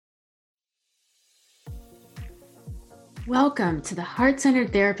Welcome to the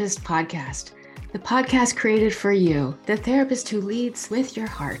Heart-Centered Therapist podcast, the podcast created for you, the therapist who leads with your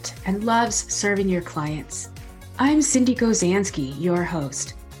heart and loves serving your clients. I'm Cindy Gozansky, your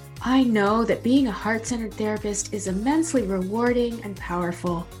host. I know that being a heart-centered therapist is immensely rewarding and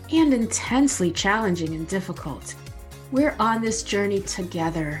powerful and intensely challenging and difficult. We're on this journey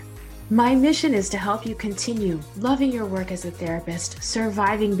together. My mission is to help you continue loving your work as a therapist,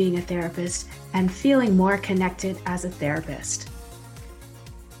 surviving being a therapist, and feeling more connected as a therapist.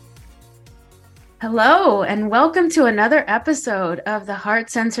 Hello, and welcome to another episode of the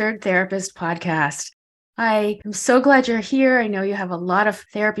Heart-Centered Therapist podcast. I am so glad you're here. I know you have a lot of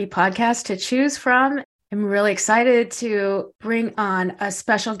therapy podcasts to choose from. I'm really excited to bring on a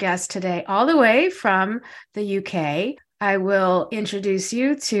special guest today, all the way from the UK. I will introduce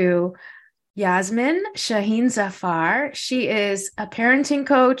you to Yasmin Shaheen-Zaffar. She is a parenting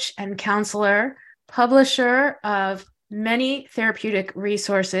coach and counselor, publisher of many therapeutic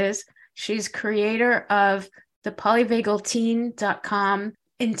resources. She's creator of the polyvagalteen.com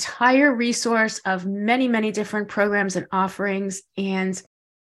entire resource of many, many different programs and offerings. And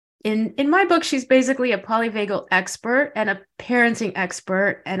in my book, she's basically a polyvagal expert and a parenting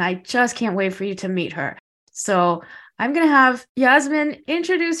expert. And I just can't wait for you to meet her. So I'm going to have Yasmin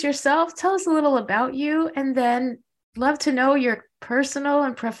introduce yourself, tell us a little about you, and then love to know your personal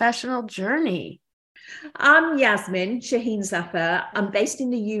and professional journey. I'm Yasmin Shaheen-Zaffar. I'm based in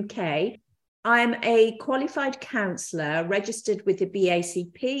the UK. I'm a qualified counsellor registered with the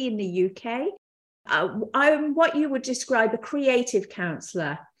BACP in the UK. I'm what you would describe a creative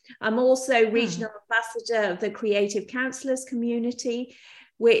counsellor. I'm also regional ambassador of the Creative Counsellors community,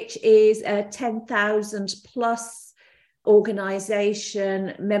 which is a 10,000 plus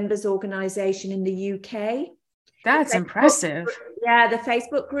members organization in the UK. That's impressive. Yeah, the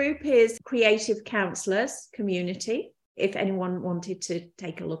Facebook group is Creative Counsellors Community, if anyone wanted to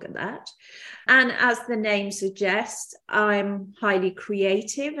take a look at that. And as the name suggests, I'm highly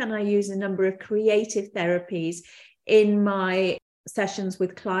creative and I use a number of creative therapies in my sessions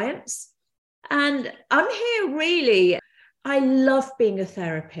with clients. And I'm here really, I love being a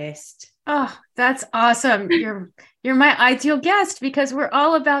therapist. Oh, that's awesome. You're my ideal guest because we're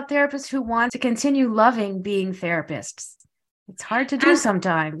all about therapists who want to continue loving being therapists. It's hard to do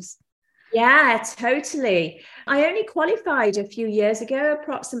sometimes. Yeah, totally. I only qualified a few years ago,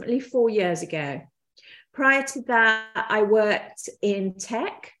 approximately 4 years ago. Prior to that, I worked in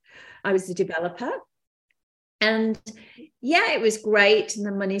tech. I was a developer. And yeah, it was great and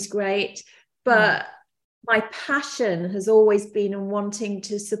the money's great, but my passion has always been in wanting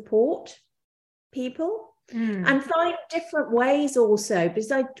to support people and find different ways also,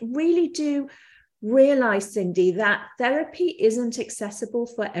 because I really do realize, Cindy, that therapy isn't accessible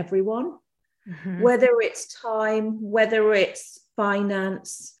for everyone, whether it's time, whether it's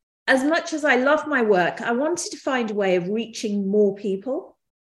finance. As much as I love my work, I wanted to find a way of reaching more people.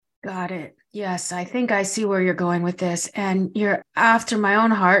 Got it. Yes, I think I see where you're going with this. And you're after my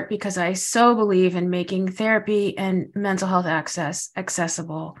own heart because I so believe in making therapy and mental health access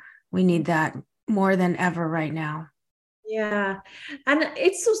accessible. We need that more than ever right now. Yeah. And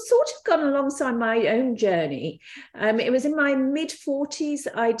it's sort of gone alongside my own journey. It was in my mid-40s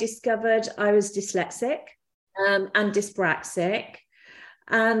I discovered I was dyslexic and dyspraxic.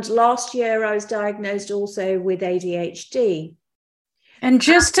 And last year I was diagnosed also with ADHD. And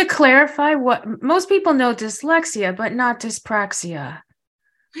just to clarify, what most people know dyslexia, but not dyspraxia.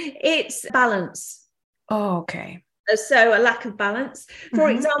 It's balance. Oh, okay. So a lack of balance.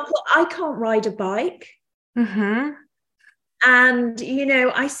 For example, I can't ride a bike. And, you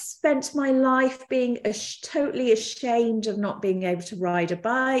know, I spent my life being totally ashamed of not being able to ride a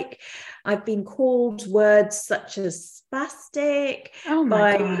bike. I've been called words such as spastic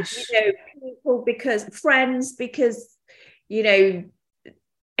by gosh. People friends, because,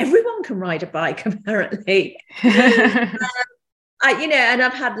 everyone can ride a bike, apparently. And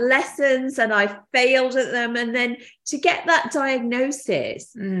I've had lessons and I've failed at them. And then to get that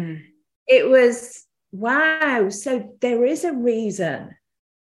diagnosis, it was, wow. So there is a reason,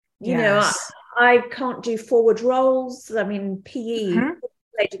 I can't do forward rolls. I mean, PE,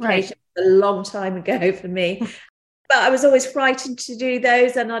 education, a long time ago for me. But I was always frightened to do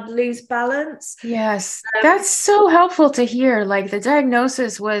those and I'd lose balance. Yes, that's so helpful to hear. Like the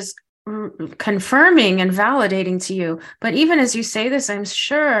diagnosis was confirming and validating to you. But even as you say this, I'm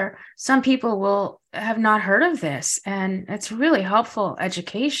sure some people will have not heard of this. And it's really helpful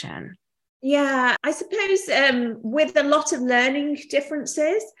education. Yeah, I suppose with a lot of learning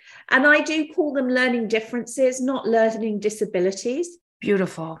differences, and I do call them learning differences, not learning disabilities.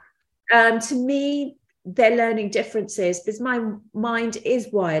 Beautiful. To me, their learning differences, because my mind is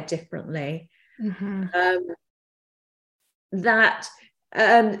wired differently. Mm-hmm. That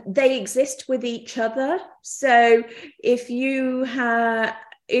they exist with each other. So if you are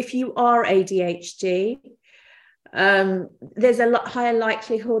ADHD, there's a lot higher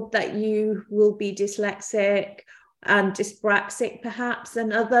likelihood that you will be dyslexic and dyspraxic perhaps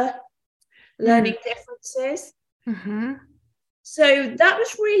than other learning differences. Mm-hmm. So that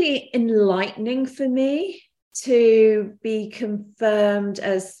was really enlightening for me to be confirmed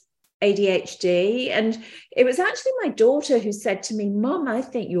as ADHD. And it was actually my daughter who said to me, "Mom, I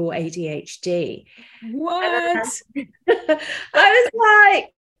think you're ADHD." What? I was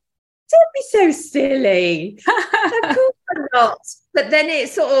like, don't be so silly. Of course I'm not. But then it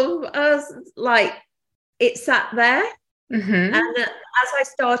sort of, I was like, it sat there. Mm-hmm. And as I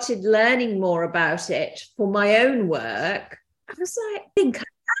started learning more about it for my own work, I was like, I think I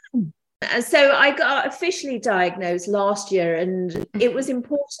am. And so I got officially diagnosed last year, and it was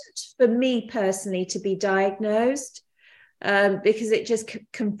important for me personally to be diagnosed because it just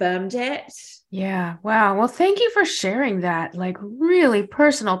confirmed it. Yeah. Wow. Well, thank you for sharing that, like, really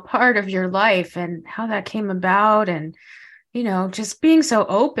personal part of your life and how that came about, and, you know, just being so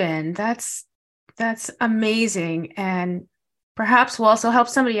open. That's amazing. And perhaps will also help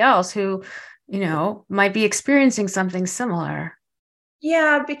somebody else who, you know, might be experiencing something similar.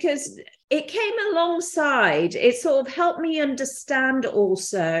 Yeah, because it came alongside, it sort of helped me understand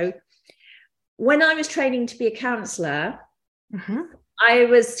also when I was training to be a counselor. Mm-hmm. I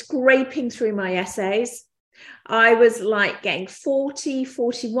was scraping through my essays. I was like getting 40,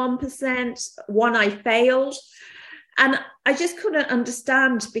 41%. One I failed. And I just couldn't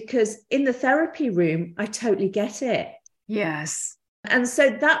understand, because in the therapy room, I totally get it. Yes. And so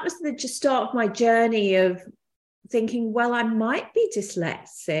that was the start of my journey of thinking, well, I might be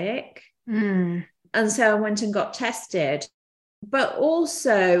dyslexic. Mm. And so I went and got tested. But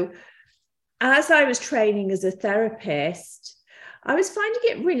also, as I was training as a therapist, I was finding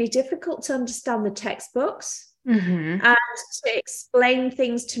it really difficult to understand the textbooks Mm-hmm. and to explain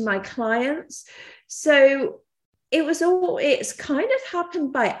things to my clients. So it's kind of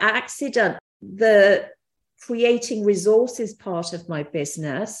happened by accident, the creating resources part of my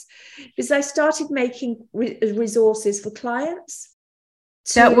business, because I started making resources for clients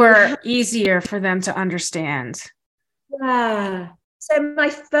That were easier for them to understand. Yeah. So my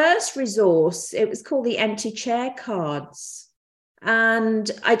first resource, it was called the empty chair cards. And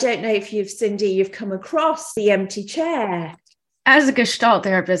I don't know if you've come across the empty chair. As a Gestalt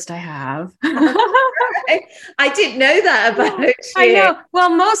therapist, I have. I didn't know that about you. I know.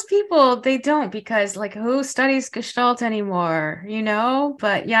 Well, most people, they don't, because like, who studies Gestalt anymore, you know?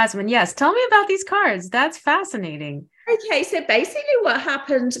 But Yasmin, yes, tell me about these cards. That's fascinating. Okay, so basically what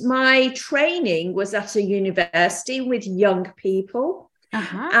happened, my training was at a university with young people.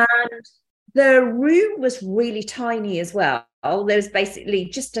 Uh-huh. And the room was really tiny as well. There was basically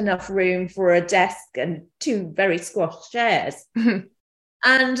just enough room for a desk and two very squashed chairs.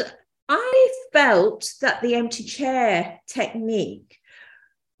 And I felt that the empty chair technique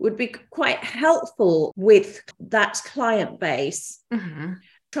would be quite helpful with that client base. Mm-hmm.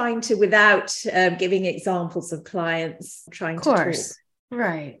 Trying to, without giving examples of clients, trying Of to course. talk.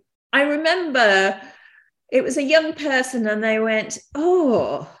 Right. I remember it was a young person and they went,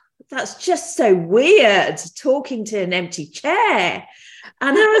 "Oh, that's just so weird, talking to an empty chair."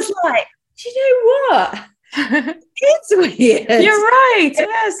 And I was like, do you know what? It's weird. You're right.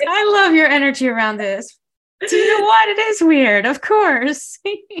 Yes. I love your energy around this. Do you know what? It is weird. Of course.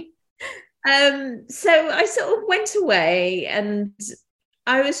 So I sort of went away and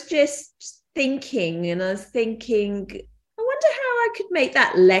I was just thinking, I wonder how I could make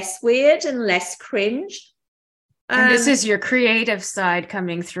that less weird and less cringe. And this is your creative side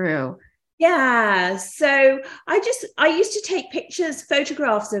coming through. Yeah. So I used to take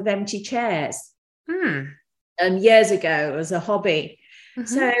photographs of empty chairs years ago as a hobby. Mm-hmm.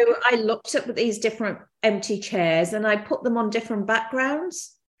 So I looked at these different empty chairs and I put them on different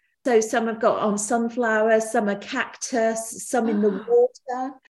backgrounds. So some have got on sunflowers, some are cactus, some in the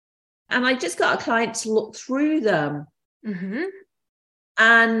water. And I just got a client to look through them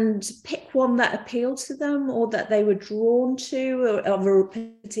and pick one that appealed to them or that they were drawn to, or of a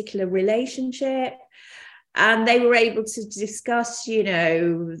particular relationship. And they were able to discuss,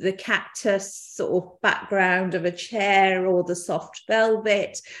 the cactus sort of background of a chair, or the soft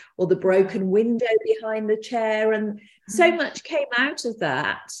velvet, or the broken window behind the chair. And so much came out of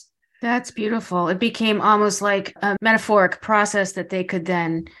that. That's beautiful. It became almost like a metaphoric process that they could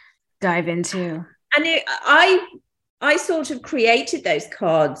then dive into. And I sort of created those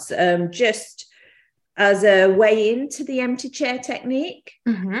cards just as a way into the empty chair technique.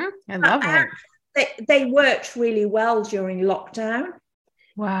 I love it. They worked really well during lockdown.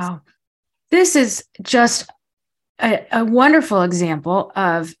 Wow. This is just a wonderful example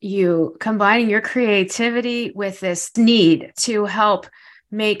of you combining your creativity with this need to help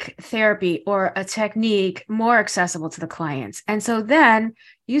make therapy or a technique more accessible to the clients. And so then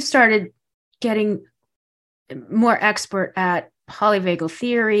you started getting more expert at polyvagal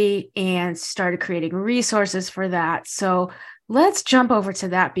theory and started creating resources for that. So let's jump over to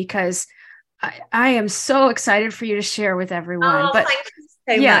that, because I am so excited for you to share with everyone. Thank you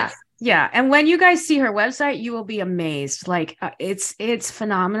so much. Yeah. And when you guys see her website, you will be amazed. Like it's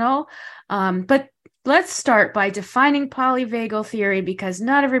phenomenal. But let's start by defining polyvagal theory, because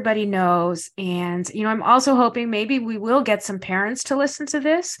not everybody knows. And, I'm also hoping maybe we will get some parents to listen to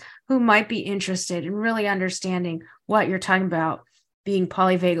this who might be interested in really understanding what you're talking about, being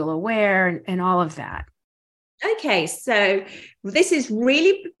polyvagal aware and all of that. Okay. So this is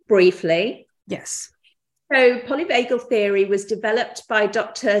really briefly. Yes. So polyvagal theory was developed by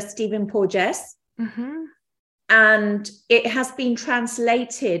Dr. Stephen Porges, and it has been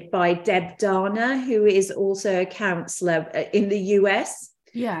translated by Deb Dana, who is also a counselor in the US.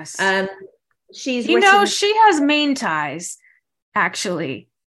 Yes. She's she has Maine ties, actually.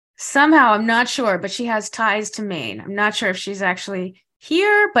 Somehow, I'm not sure, but she has ties to Maine. I'm not sure if she's actually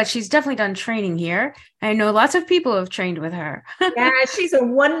here, but she's definitely done training here. I know lots of people have trained with her. Yeah, she's a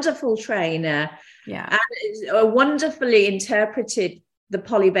wonderful trainer. Yeah. And wonderfully interpreted the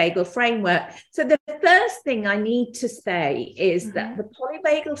polyvagal framework. So the first thing I need to say is that the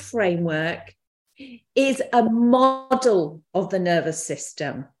polyvagal framework is a model of the nervous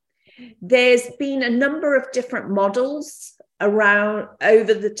system. There's been a number of different models around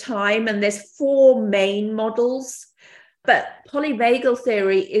over the time, and there's 4 main models. But polyvagal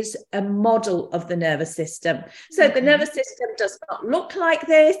theory is a model of the nervous system. So the nervous system does not look like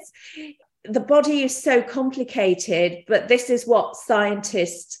this. The body is so complicated, but this is what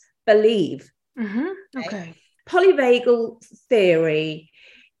scientists believe. Okay. Polyvagal theory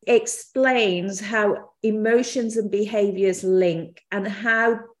explains how emotions and behaviors link and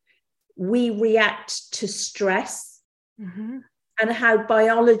how we react to stress and how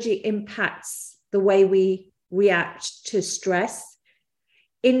biology impacts the way we react to stress,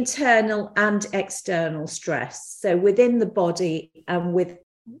 internal and external stress. So within the body and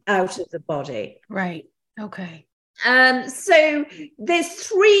out of the body. Right. Okay. So there's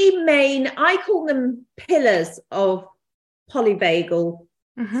 3 main, I call them pillars of polyvagal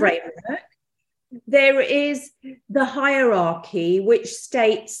framework. There is the hierarchy, which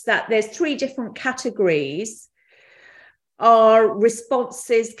states that there's 3 different categories our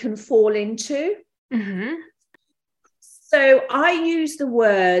responses can fall into. So I use the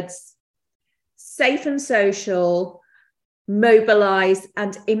words safe and social, mobilize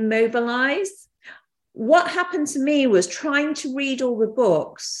and immobilize. What happened to me was trying to read all the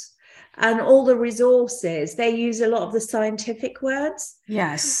books and all the resources. They use a lot of the scientific words.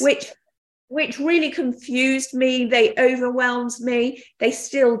 Yes. Which really confused me. They overwhelmed me. They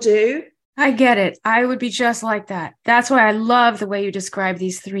still do. I get it. I would be just like that. That's why I love the way you describe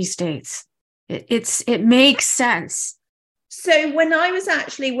these 3 states. It makes sense. So when I was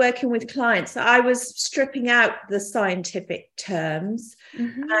actually working with clients, I was stripping out the scientific terms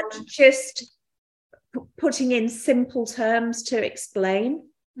and just putting in simple terms to explain.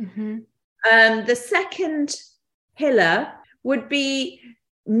 The second pillar would be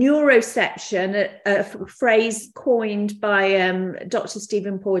neuroception, a phrase coined by Dr.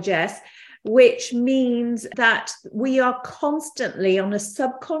 Stephen Porges, which means that we are constantly on a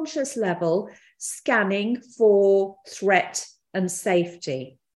subconscious level scanning for threat and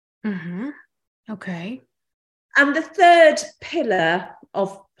safety. Okay. And the third pillar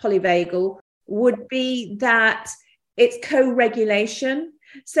of polyvagal would be that it's co-regulation.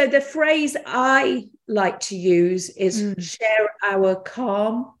 So the phrase I like to use is share our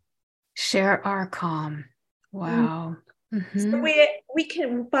calm. Share our calm. Wow. So we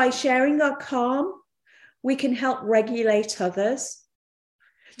can, by sharing our calm, we can help regulate others.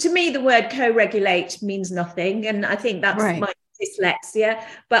 To me, the word co-regulate means nothing. And I think that's my dyslexia,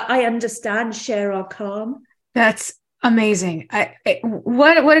 but I understand share our calm. That's amazing.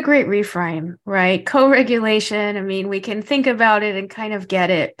 What a great reframe, right? Co-regulation. I mean, we can think about it and kind of get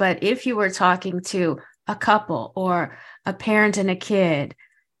it, but if you were talking to a couple or a parent and a kid,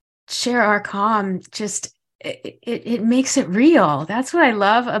 share our calm, just it makes it real. That's what I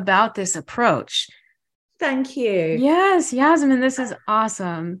love about this approach. Thank you. Yes, Yasmin, this is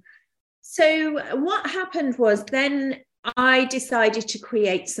awesome. So what happened was then I decided to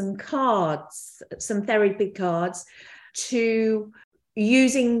create some cards, some therapy cards, to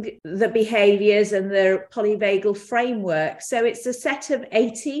using the behaviors and the polyvagal framework. So it's a set of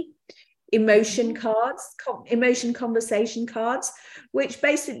 80 emotion cards, emotion conversation cards, which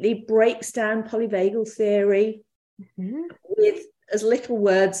basically breaks down polyvagal theory with as little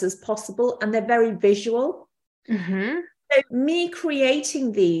words as possible, and they're very visual. So me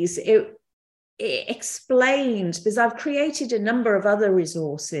creating these, it explained, because I've created a number of other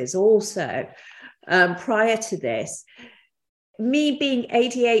resources also prior to this. Me being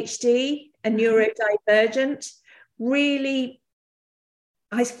ADHD and neurodivergent, really,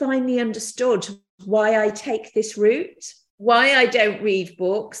 I finally understood why I take this route, why I don't read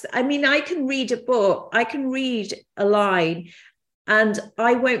books. I mean, I can read a book, I can read a line, and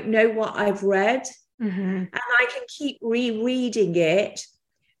I won't know what I've read. And I can keep rereading it,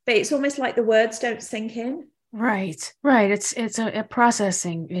 but it's almost like the words don't sink in. Right. It's a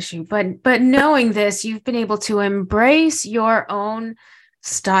processing issue, but knowing this, you've been able to embrace your own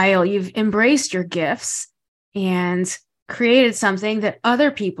style. You've embraced your gifts and created something that other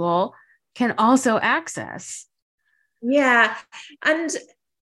people can also access. Yeah. And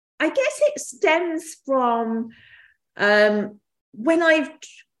I guess it stems from when I've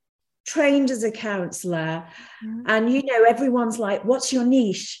trained as a counselor, and everyone's like, what's your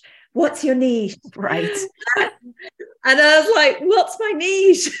niche? Right. And I was like, what's my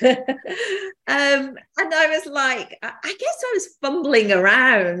niche? And I was like, I guess I was fumbling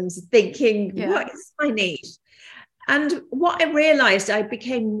around thinking, what is my niche? And what I realized, I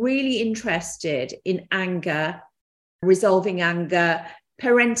became really interested in anger, resolving anger,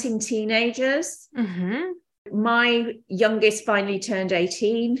 parenting teenagers. My youngest finally turned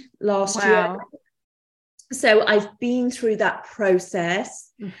 18 last year. So I've been through that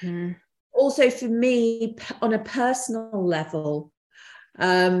process. Also, for me, on a personal level,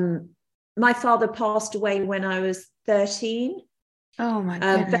 my father passed away when I was 13. Oh my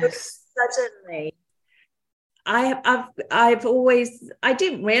goodness. Very suddenly. I've always, I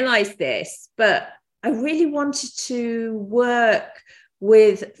didn't realize this, but I really wanted to work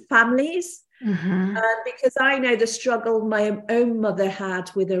with families. Because I know the struggle my own mother had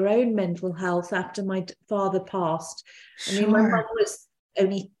with her own mental health after my father passed. I mean, my mum was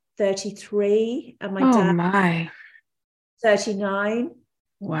only 33 and my dad 39.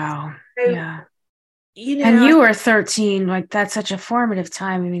 Wow. So, and you were 13. Like, that's such a formative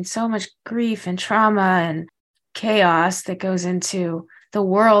time. I mean, so much grief and trauma and chaos that goes into the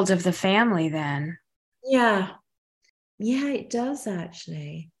world of the family then. Yeah, it does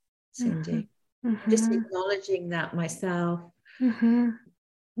actually, Cindy. Just acknowledging that myself.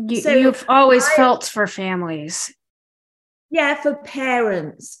 You've always felt for families. Yeah, for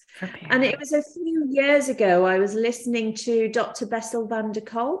parents. And it was a few years ago, I was listening to Dr. Bessel van der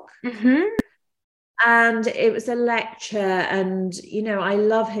Kolk. And it was a lecture, and, I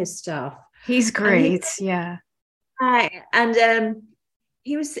love his stuff. He's great, And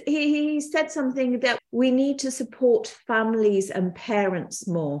he said something that we need to support families and parents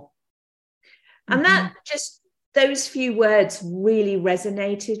more. And that just, those few words really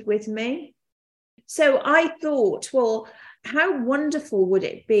resonated with me. So I thought, well, how wonderful would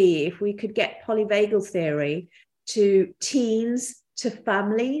it be if we could get polyvagal theory to teens, to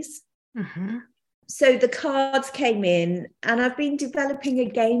families? So the cards came in, and I've been developing a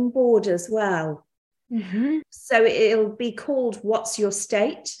game board as well. So it'll be called What's Your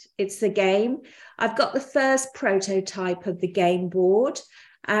State? It's the game. I've got the first prototype of the game board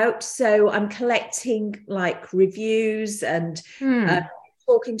out. So I'm collecting like reviews and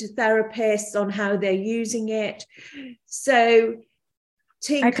talking to therapists on how they're using it. So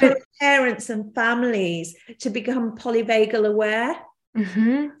to encourage parents and families to become polyvagal aware.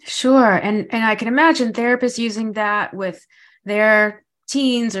 Sure. And I can imagine therapists using that with their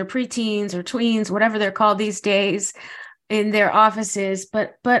teens or preteens or tweens, whatever they're called these days, in their offices,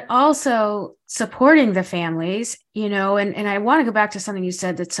 but also supporting the families, and I want to go back to something you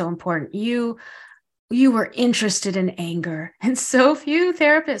said that's so important. You were interested in anger, and so few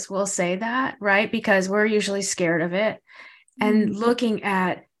therapists will say that, right? Because we're usually scared of it. And looking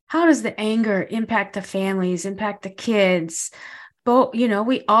at how does the anger impact the families, impact the kids, both,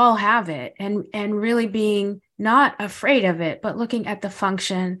 we all have it, and really being not afraid of it, but looking at the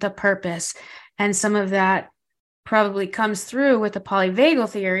function, the purpose, and some of that probably comes through with the polyvagal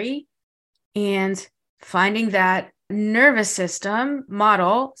theory and finding that nervous system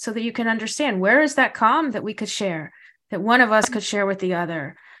model so that you can understand where is that calm that we could share, that one of us could share with the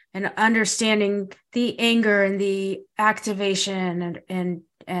other. and understanding the anger and the activation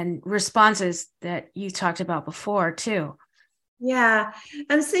and responses that you talked about before too. Yeah.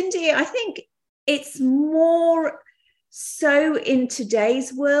 And Cindy, I think it's more so in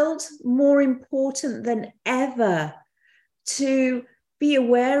today's world, more important than ever to be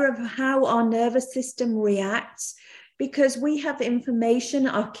aware of how our nervous system reacts, because we have information,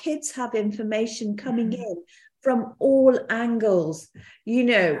 our kids have information coming in from all angles. You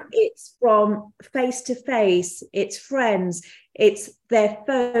know, it's from face to face, it's friends, it's their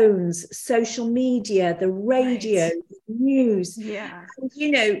phones, social media, the radio, news. Yeah. And,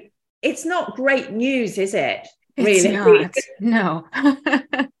 you know, it's not great news, is it? It's Really? not. No.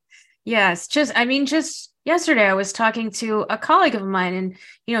 Yes. Just yesterday I was talking to a colleague of mine, and,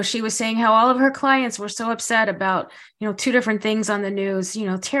 she was saying how all of her clients were so upset about, two different things on the news,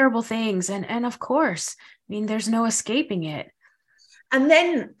 terrible things. And of course, there's no escaping it. And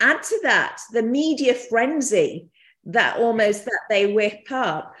then add to that the media frenzy that they whip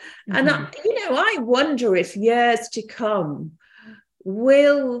up. And, I wonder if years to come,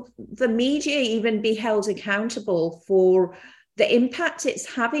 will the media even be held accountable for the impact it's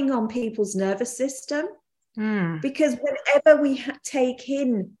having on people's nervous system? Because whenever we take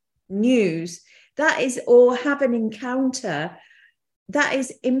in news or have an encounter, that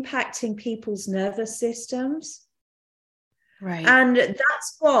is impacting people's nervous systems. Right. And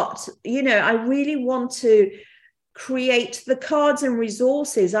that's what, I really want to create the cards and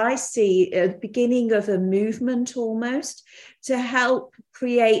resources. I see a beginning of a movement almost to help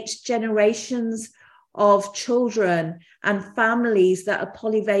create generations of children and families that are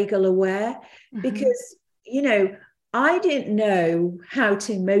polyvagal aware, because, I didn't know how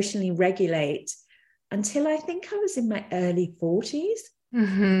to emotionally regulate until I think I was in my early 40s.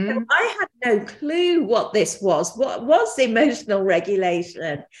 So I had no clue what this was. What was emotional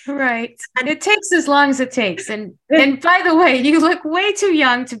regulation? Right. And it takes as long as it takes. And by the way, you look way too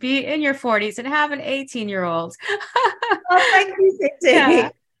young to be in your 40s and have an 18-year-old. Oh, thank you, Cindy.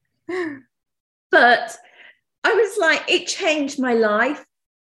 Yeah. But I was like, it changed my life.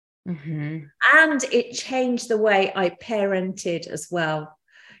 And it changed the way I parented as well.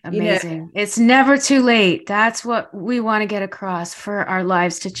 Amazing. It's never too late. That's what we want to get across, for our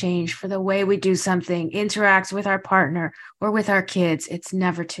lives to change, for the way we do something, interact with our partner or with our kids. It's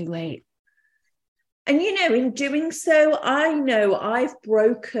never too late. And, in doing so, I know I've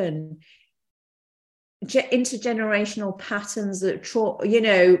broken intergenerational patterns that trauma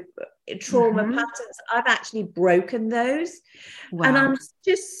patterns. I've actually broken those. Wow. And I'm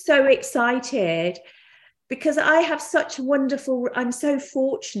just so excited, because I'm so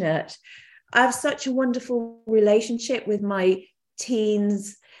fortunate. I have such a wonderful relationship with my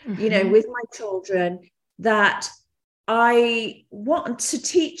teens, with my children, that I want to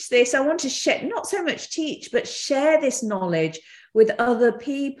teach this. I want to share, not so much teach, but share this knowledge with other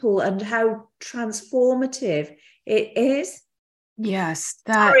people and how transformative it is. Yes,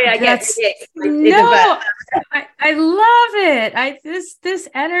 Sorry, I that's get no. I love it. This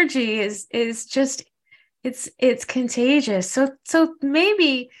energy is just it's contagious. So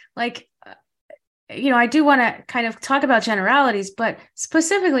maybe, like, I do want to kind of talk about generalities, but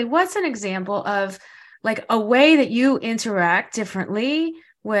specifically, what's an example of like a way that you interact differently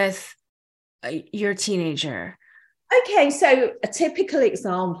with your teenager? Okay, so a typical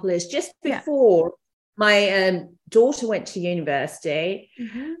example is just before my daughter went to university,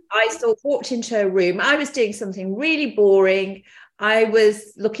 I walked into her room. I was doing something really boring. I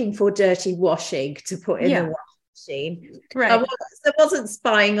was looking for dirty washing to put in the washing machine. Right. I wasn't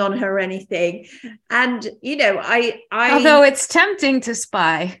spying on her or anything. And, I although it's tempting to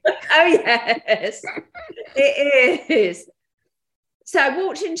spy. Oh, yes, it is. So I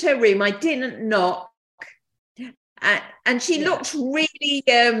walked into her room. I didn't knock. And she looked really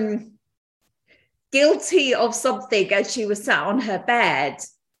guilty of something as she was sat on her bed.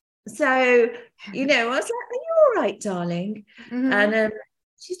 So, I was like, "Are you all right, darling?" And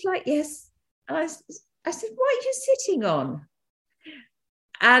she's like, "Yes." And I said, "What are you sitting on?"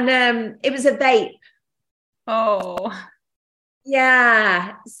 And it was a vape. Oh.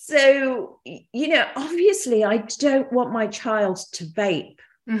 Yeah. So, obviously I don't want my child to vape.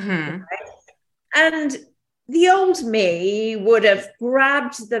 Right? And the old me would have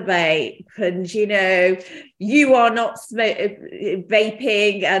grabbed the vape and, you are not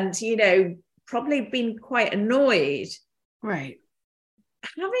vaping, and, probably been quite annoyed. Right.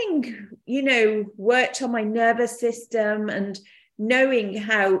 Having, worked on my nervous system and knowing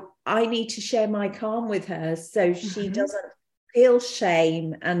how I need to share my calm with her so she doesn't feel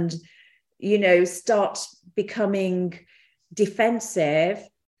shame and, start becoming defensive,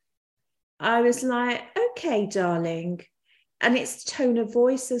 I was like, okay, darling. And it's tone of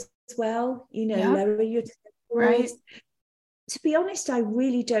voice as well, Yep. lower your tone of Right. voice. To be honest, I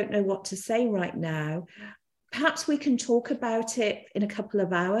really don't know what to say right now. Perhaps we can talk about it in a couple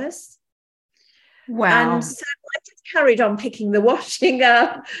of hours. And Wow. so I just carried on picking the washing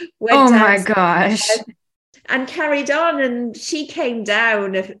up, went Oh my downstairs gosh. and carried on. And she came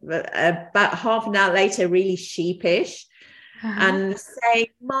down about half an hour later, really sheepish, Uh-huh. and saying,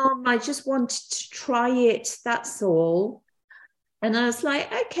 Mom, I just wanted to try it. That's all. And I was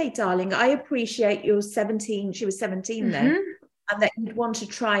like, okay, darling, I appreciate you're 17. She was 17 then, Mm-hmm. and that you'd want to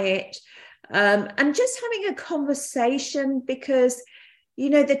try it. And just having a conversation because,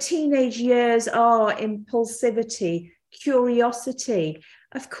 the teenage years are impulsivity, curiosity.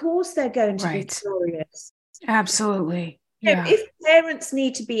 Of course, they're going to be Right. curious. Absolutely. Yeah. If parents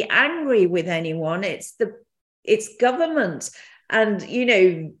need to be angry with anyone, it's government and,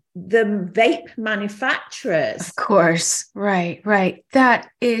 the vape manufacturers. Of course. Right. Right. That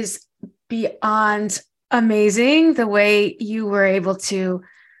is beyond amazing the way you were able to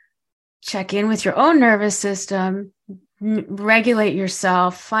check in with your own nervous system, regulate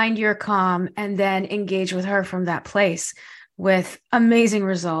yourself, find your calm, and then engage with her from that place with amazing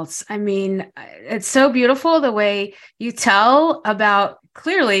results. I mean, it's so beautiful the way you tell about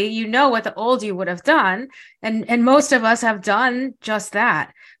clearly, what the old you would have done. And most of us have done just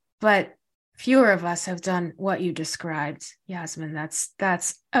that. But fewer of us have done what you described, Yasmin.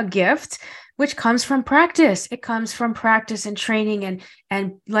 That's a gift which comes from practice. It comes from practice and training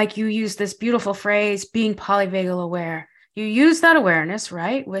and like you use this beautiful phrase, being polyvagal aware. You use that awareness,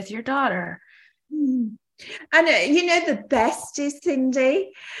 right, with your daughter. And the best is,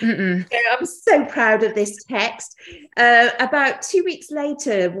 Cindy. Mm-mm. I'm so proud of this text. About 2 weeks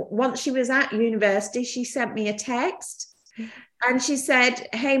later, once she was at university, she sent me a text and she said,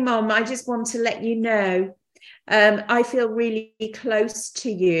 hey, Mom, I just want to let you know, I feel really close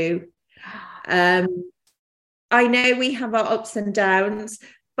to you. I know we have our ups and downs,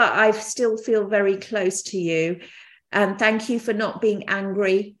 but I still feel very close to you. And thank you for not being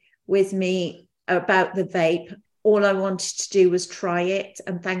angry with me about the vape. All I wanted to do was try it.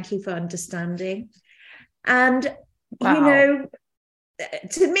 And thank you for understanding. And, Wow.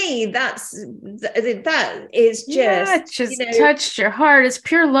 to me, that is Yeah, just, it just touched your heart. It's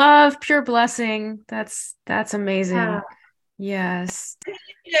pure love, pure blessing. That's amazing. Yes.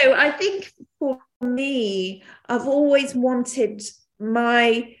 I think for me, I've always wanted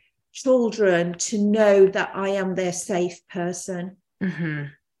my children to know that I am their safe person. Mm-hmm.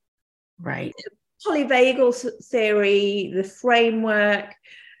 Right. Polyvagal theory, the framework,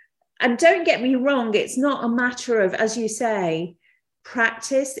 and don't get me wrong, it's not a matter of, as you say,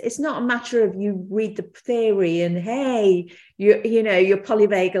 practice. It's not a matter of you read the theory and hey, you're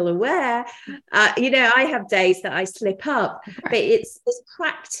polyvagal aware. I have days that I slip up, Right. but it's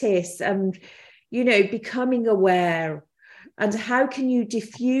practice and becoming aware. And how can you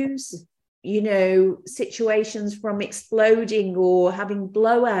diffuse situations from exploding or having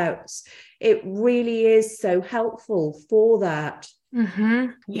blowouts? It really is so helpful for that.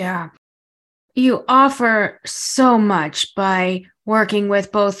 Mm-hmm. Yeah. You offer so much by working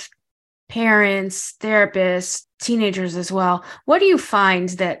with both parents, therapists, teenagers as well. What do you find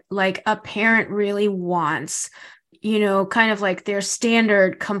that like a parent really wants, kind of like their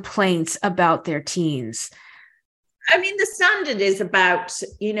standard complaints about their teens? I mean, the standard is about,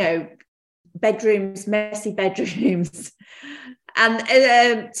 bedrooms, messy bedrooms,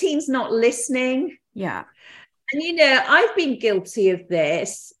 and teens not listening. Yeah. And, I've been guilty of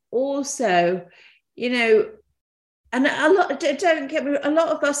this also, and don't get me, a lot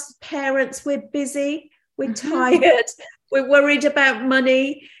of us parents, we're busy, we're tired, we're worried about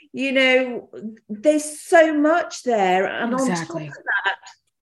money, there's so much there. And Exactly. on top of that,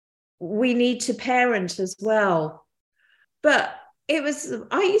 we need to parent as well. But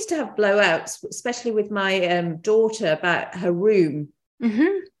I used to have blowouts, especially with my daughter about her room.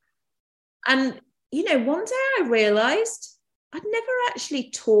 Mm-hmm. And, one day I realized I'd never actually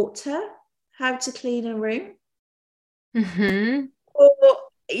taught her how to clean a room. Mm-hmm. Or,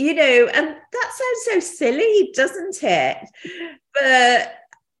 and that sounds so silly, doesn't it? But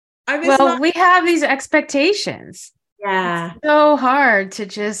I was we have these expectations. yeah. It's so hard to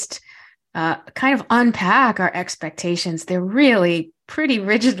just kind of unpack our expectations. They're really pretty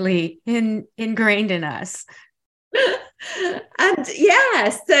rigidly ingrained in us. And so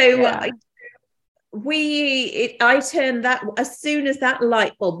I turned that as soon as that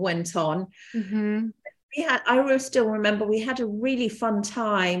light bulb went on. Mm-hmm. I still remember we had a really fun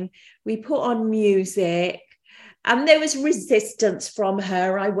time. We put on music and there was resistance from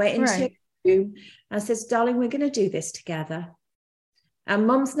her. I went into room and says, darling, we're going to do this together. And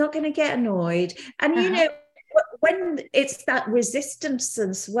mum's not going to get annoyed. And, you know, when it's that resistance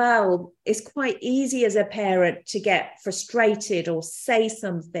as well, it's quite easy as a parent to get frustrated or say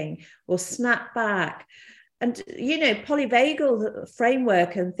something or snap back. And, you know, polyvagal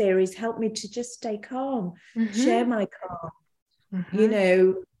framework and theories help me to just stay calm, share my calm, you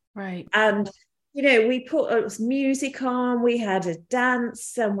know. Right. And, you know, we put music on, we had a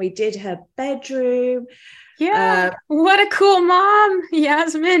dance, and we did her bedroom. Yeah. What a cool mom,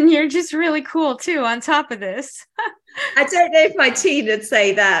 Yasmin. You're just really cool too, on top of this. I don't know if my teen would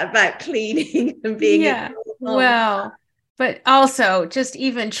say that about cleaning and being a cool mom. Well, but also just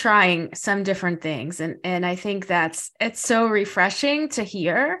even trying some different things. And I think it's so refreshing to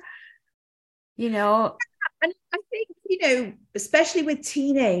hear, you know. And I think, you know, especially with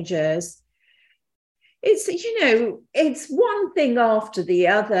teenagers, it's, you know, it's one thing after the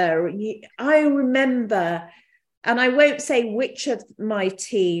other. I remember, and I won't say which of my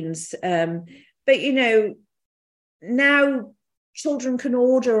teens, but, you know, now children can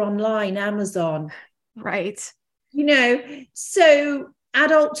order online, Amazon. Right. You know, so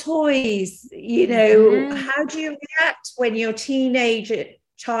adult toys, you know, how do you react when your teenage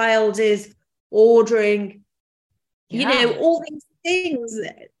child is ordering, you know, all these things?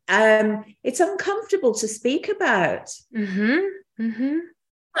 It's uncomfortable to speak about.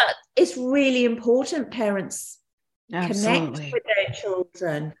 But it's really important parents connect with their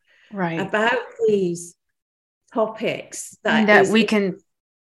children about these topics. That we can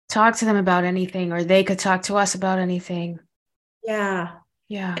talk to them about anything, or they could talk to us about anything. Yeah.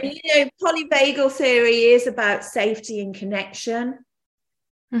 Yeah. And, you know, polyvagal theory is about safety and connection.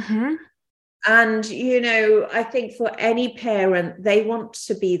 And, you know, I think for any parent, they want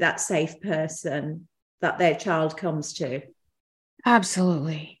to be that safe person that their child comes to.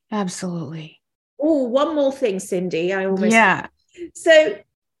 Absolutely. Absolutely. Oh, one more thing, Cindy. So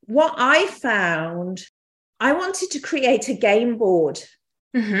what I found, I wanted to create a game board.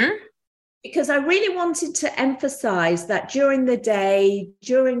 Because I really wanted to emphasize that during the day,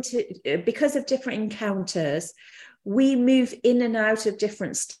 because of different encounters, we move in and out of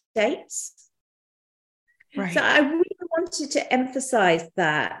different states. Right. So I really wanted to emphasize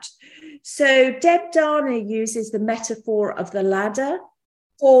that. So Deb Dana uses the metaphor of the ladder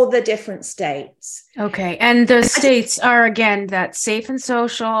for the different states. Okay. And the states are, again, that safe and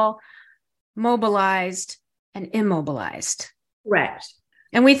social, mobilized, and immobilized. Correct.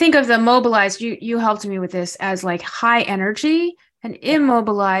 And we think of the mobilized, you helped me with this, as like high energy, and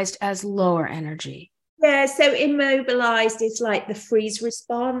immobilized as lower energy. Yeah, so immobilized is like the freeze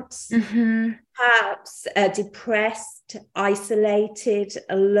response, perhaps depressed, isolated,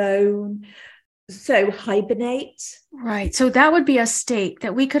 alone. So hibernate. Right. So that would be a state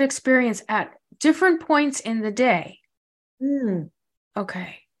that we could experience at different points in the day.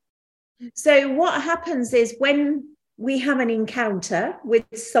 Okay. So what happens is when we have an encounter with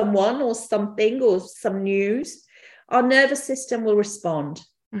someone or something or some news, our nervous system will respond.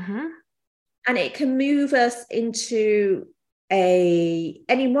 And it can move us into any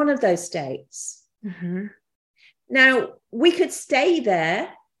one of those states. Now, we could stay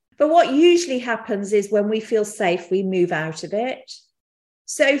there, but what usually happens is when we feel safe, we move out of it.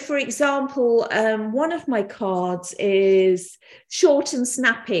 So, for example, one of my cards is short and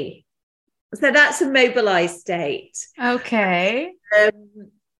snappy. So that's a mobilized state. Okay.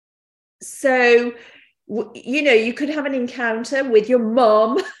 So, you know, you could have an encounter with your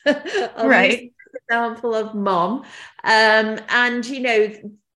mom. Right. Example of mom. And, you know,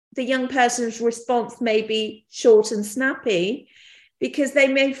 the young person's response may be short and snappy because they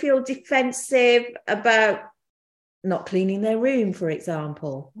may feel defensive about not cleaning their room, for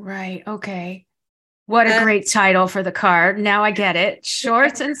example. Right. Okay. What a great title for the card. Now I get it.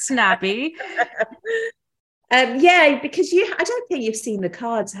 Short and snappy. Yeah, because I don't think you've seen the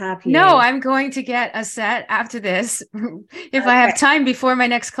cards, have you? No, I'm going to get a set after this if I have time before my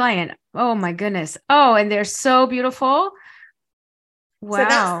next client. Oh my goodness. Oh, and they're so beautiful. Wow. So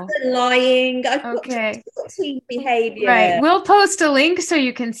that's the lying. Okay. Teen behavior. Right. We'll post a link so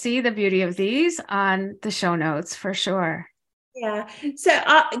you can see the beauty of these on the show notes for sure. Yeah. So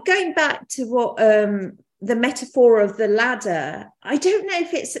going back to what the metaphor of the ladder, I don't know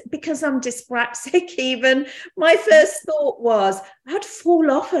if it's because I'm dyspraxic even. My first thought was I'd fall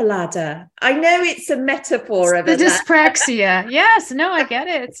off a ladder. I know it's a metaphor of the dyspraxia. Yes. No, I get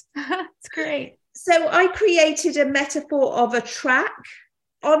it. It's great. So I created a metaphor of a track.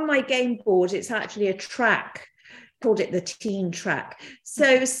 On my game board, it's actually a track. called it the teen track.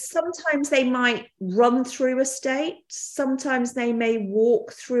 So sometimes they might run through a state, sometimes they may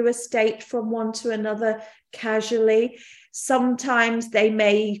walk through a state from one to another casually, sometimes they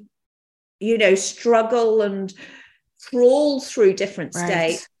may, struggle and crawl through different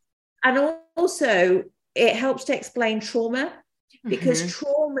states. And also it helps to explain trauma, because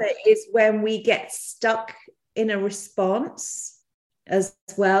trauma is when we get stuck in a response as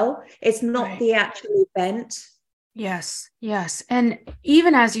well. It's not the actual event. Yes. And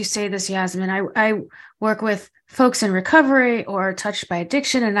even as you say this, Yasmin, I work with folks in recovery or touched by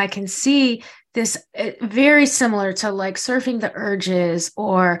addiction, and I can see this very similar to like surfing the urges,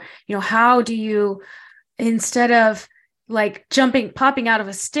 or, how do you, instead of like popping out of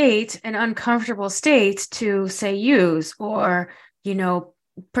a state, an uncomfortable state, to say use or,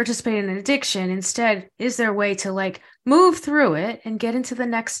 participate in an addiction, instead, is there a way to like move through it and get into the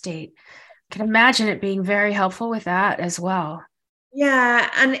next state? Can imagine it being very helpful with that as well. Yeah,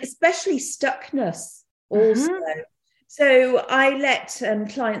 and especially stuckness also. So I let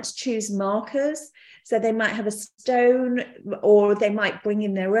clients choose markers. So they might have a stone, or they might bring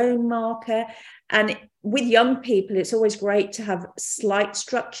in their own marker. And with young people, it's always great to have slight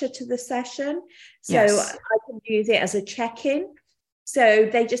structure to the session. So I can use it as a check-in. So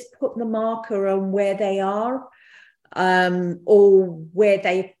they just put the marker on where they are, or where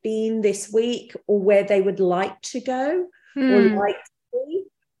they've been this week, or where they would like to go or like to be.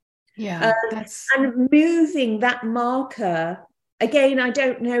 Yeah. And moving that marker, again, I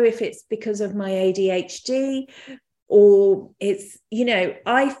don't know if it's because of my ADHD or it's,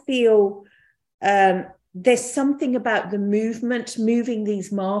 I feel there's something about the moving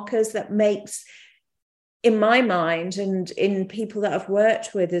these markers that makes, in my mind and in people that I've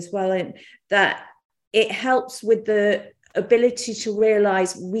worked with as well, and that it helps with the ability to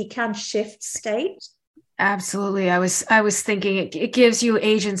realize we can shift state. Absolutely. I was thinking it gives you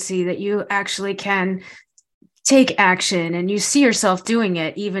agency, that you actually can take action and you see yourself doing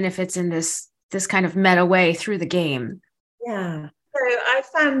it, even if it's in this kind of meta way through the game. Yeah. So I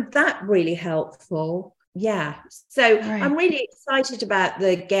found that really helpful. Yeah. So I'm really excited about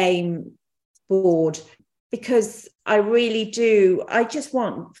the game board, because I really do. I just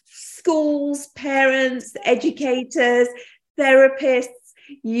want schools, parents, educators, therapists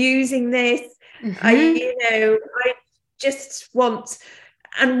using this. I just want,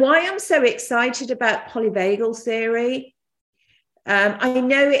 and why I'm so excited about polyvagal theory. I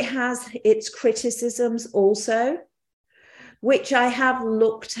know it has its criticisms also, which I have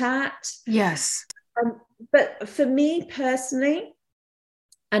looked at. Yes. But for me personally,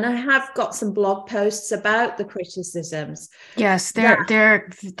 and I have got some blog posts about the criticisms. Yes, they're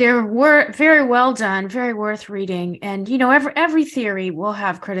very well done, very worth reading. And every theory will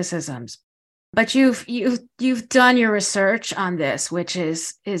have criticisms, but you've done your research on this, which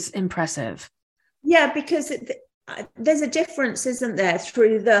is impressive. Yeah, because there's a difference, isn't there,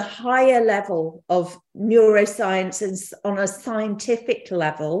 through the higher level of neuroscience and on a scientific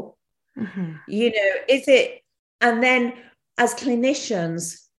level. Is it, and then as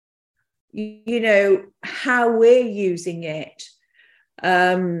clinicians, how we're using it.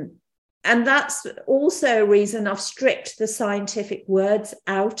 And that's also a reason I've stripped the scientific words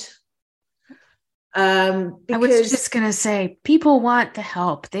out. Because I was just going to say, people want the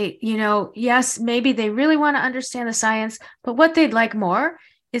help. They, yes, maybe they really want to understand the science, but what they'd like more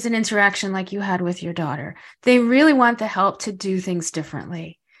is an interaction like you had with your daughter. They really want the help to do things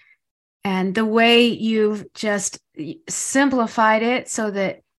differently. And the way you've just simplified it so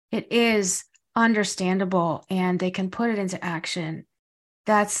that it is understandable and they can put it into action,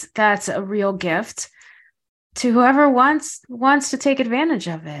 that's a real gift to whoever wants to take advantage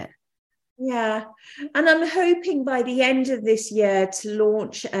of it. Yeah. And I'm hoping by the end of this year to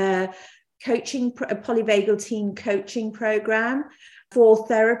launch a polyvagal team coaching program for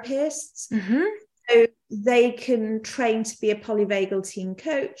therapists. So they can train to be a polyvagal team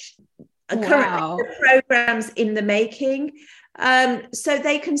coach. Wow. Currently, the program's in the making. So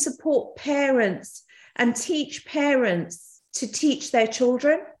they can support parents and teach parents to teach their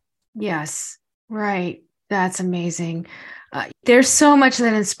children. Yes. Right. That's amazing. There's so much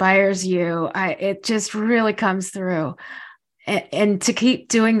that inspires you. It just really comes through. And to keep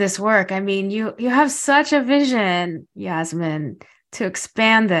doing this work, I mean, you have such a vision, Yasmin, to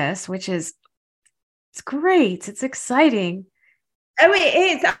expand this, it's great. It's exciting. Oh, it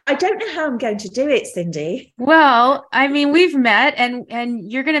is. I don't know how I'm going to do it, Cindy. Well, I mean, we've met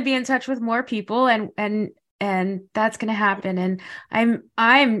and you're going to be in touch with more people and that's going to happen. And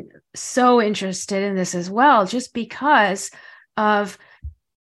I'm so interested in this as well, just because of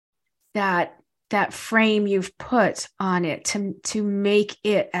that that frame you've put on it to make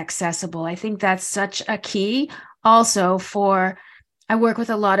it accessible. I think that's such a key also for, I work with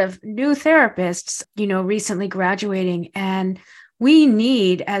a lot of new therapists, recently graduating, and we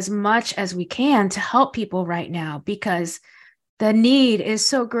need as much as we can to help people right now because the need is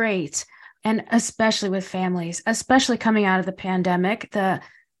so great. And especially with families, especially coming out of the pandemic, the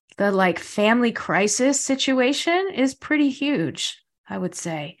like family crisis situation is pretty huge, I would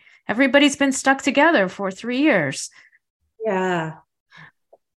say. Everybody's been stuck together for 3 years. Yeah.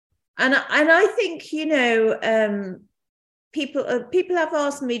 And I think, people have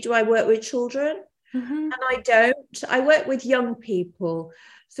asked me, do I work with children? Mm-hmm. And I don't. I work with young people.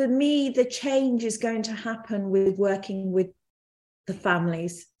 For me, the change is going to happen with working with the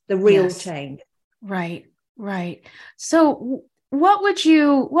families, the real change. Right. So what would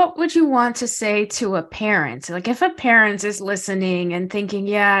you want to say to a parent? Like if a parent is listening and thinking,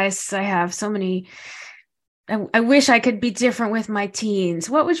 yes, I have so many, I wish I could be different with my teens.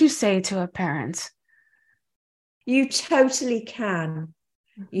 What would you say to a parent? You totally can,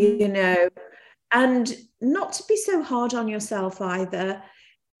 and not to be so hard on yourself either.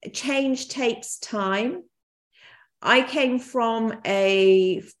 Change takes time. I came from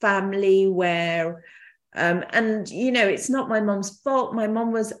a family where, it's not my mom's fault. My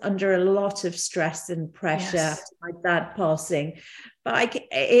mom was under a lot of stress and pressure after my dad passing, but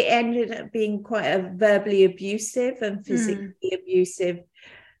it ended up being quite a verbally abusive and physically abusive,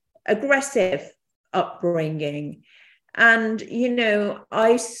 aggressive upbringing. And,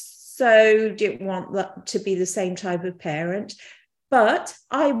 I so didn't want that to be the same type of parent, but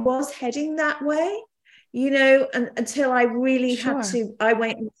I was heading that way. And until I really had to, I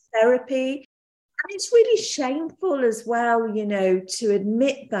went in therapy. And it's really shameful as well, to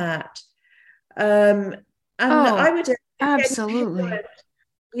admit that. I would absolutely,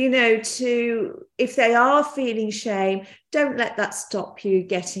 if they are feeling shame, don't let that stop you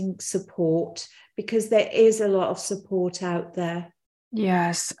getting support, because there is a lot of support out there.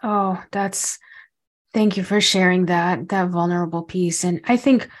 Yes. Oh, thank you for sharing that vulnerable piece. And I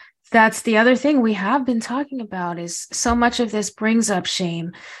think that's the other thing we have been talking about is so much of this brings up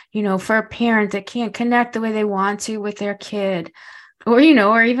shame, for a parent that can't connect the way they want to with their kid, or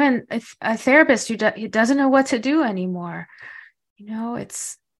even a therapist who doesn't know what to do anymore.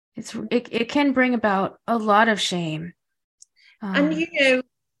 It can bring about a lot of shame. And,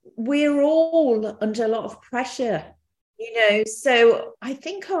 we're all under a lot of pressure. So I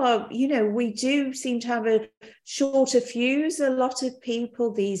think we do seem to have a shorter fuse, a lot of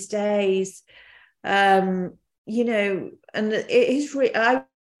people these days, and it is I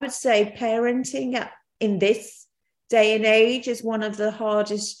would say parenting in this day and age is one of the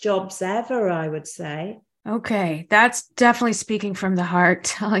hardest jobs ever, I would say. Okay, that's definitely speaking from the heart,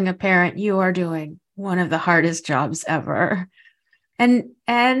 telling a parent you are doing one of the hardest jobs ever.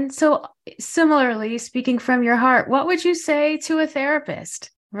 And so similarly, speaking from your heart, what would you say to a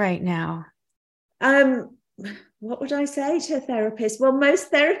therapist right now? What would I say to a therapist? Well,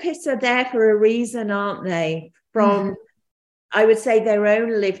 most therapists are there for a reason, aren't they? From, I would say, their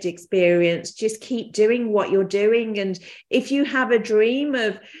own lived experience. Just keep doing what you're doing. And if you have a dream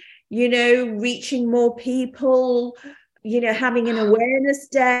of, reaching more people, having an awareness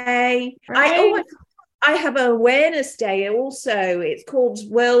day. Right. I have an awareness day also. It's called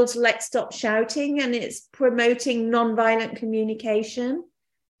World Let's Stop Shouting, and it's promoting nonviolent communication.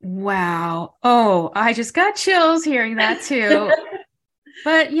 Wow. Oh, I just got chills hearing that too.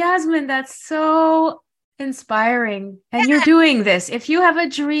 But Yasmin, that's so inspiring. And you're doing this. If you have a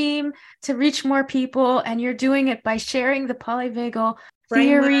dream to reach more people and you're doing it by sharing the polyvagal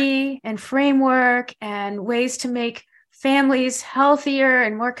theory and framework and ways to make families healthier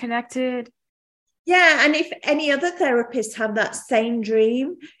and more connected. Yeah, and if any other therapists have that same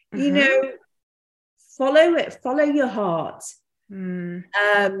dream, follow it, follow your heart. I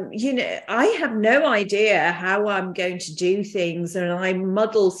have no idea how I'm going to do things, and I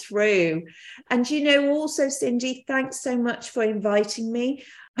muddle through. And also, Cindy, thanks so much for inviting me.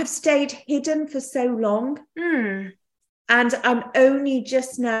 I've stayed hidden for so long, and I'm only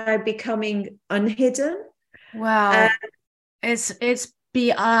just now becoming unhidden. Wow, it's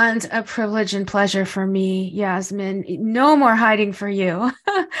beyond a privilege and pleasure for me, Yasmin. No more hiding for you.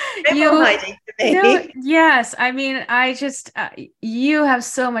 No more hiding for me. Yes, I mean, I just you have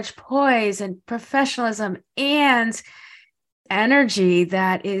so much poise and professionalism and energy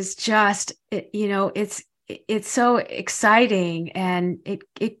that is just it's so exciting, and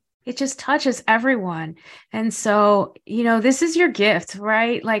it just touches everyone. And so, this is your gift,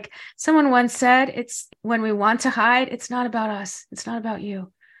 right? Like someone once said, it's when we want to hide, it's not about us. It's not about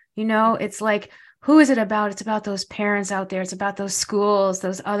you. It's like, who is it about? It's about those parents out there. It's about those schools,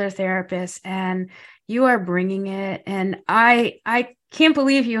 those other therapists, and you are bringing it. And I can't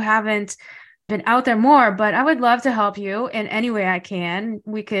believe you haven't been out there more, but I would love to help you in any way I can.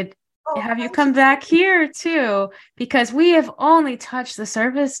 We could have you come back here too, because we have only touched the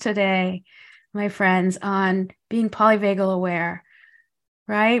surface today, my friends, on being polyvagal aware,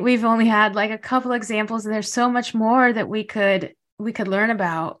 right? We've only had like a couple examples, and there's so much more that we could learn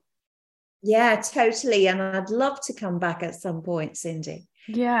about. Yeah, totally. And I'd love to come back at some point, Cindy.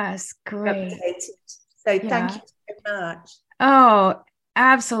 Yes, great. So thank you so much. Oh,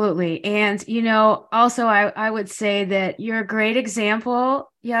 absolutely. And, also I would say that you're a great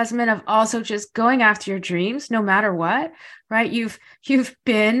example, Yasmin, of also just going after your dreams, no matter what, right? You've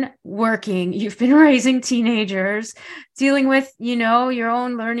been working, you've been raising teenagers, dealing with, your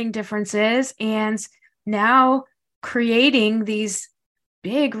own learning differences, and now creating these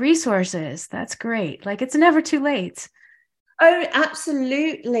big resources. That's great. Like, it's never too late. Oh,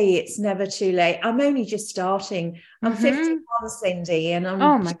 absolutely. It's never too late. I'm only just starting. I'm 51, Cindy, and I'm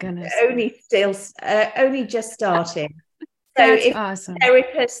oh my goodness, only just starting. So if awesome.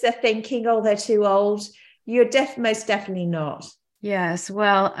 Therapists are thinking, oh, they're too old, you're most definitely not. Yes.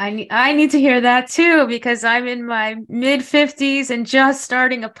 Well, I need to hear that too, because I'm in my mid-50s and just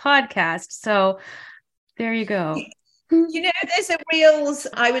starting a podcast. So there you go. There's a real,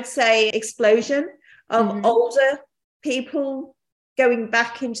 I would say, explosion of older people going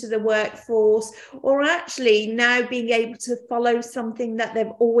back into the workforce, or actually now being able to follow something that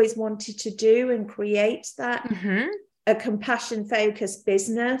they've always wanted to do and create that a compassion focused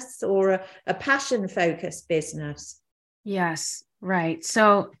business or a passion focused business. Yes, right.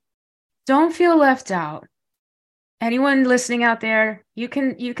 So don't feel left out. Anyone listening out there, you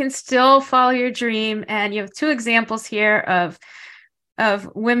can still follow your dream. And you have two examples here of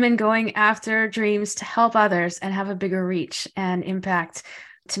women going after dreams to help others and have a bigger reach and impact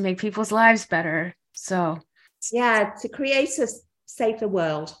to make people's lives better. So yeah, to create a safer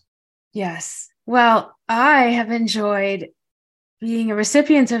world. Yes. Well, I have enjoyed being a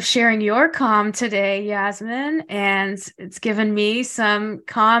recipient of sharing your calm today, Yasmin, and it's given me some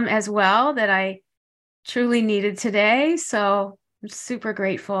calm as well that I truly needed today. So I'm super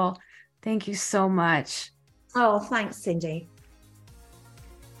grateful. Thank you so much. Oh, thanks, Cindy.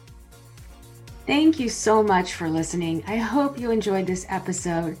 Thank you so much for listening. I hope you enjoyed this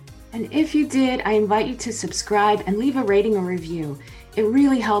episode. And if you did, I invite you to subscribe and leave a rating or review. It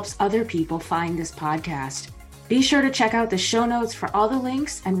really helps other people find this podcast. Be sure to check out the show notes for all the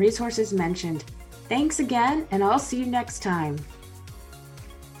links and resources mentioned. Thanks again, and I'll see you next time.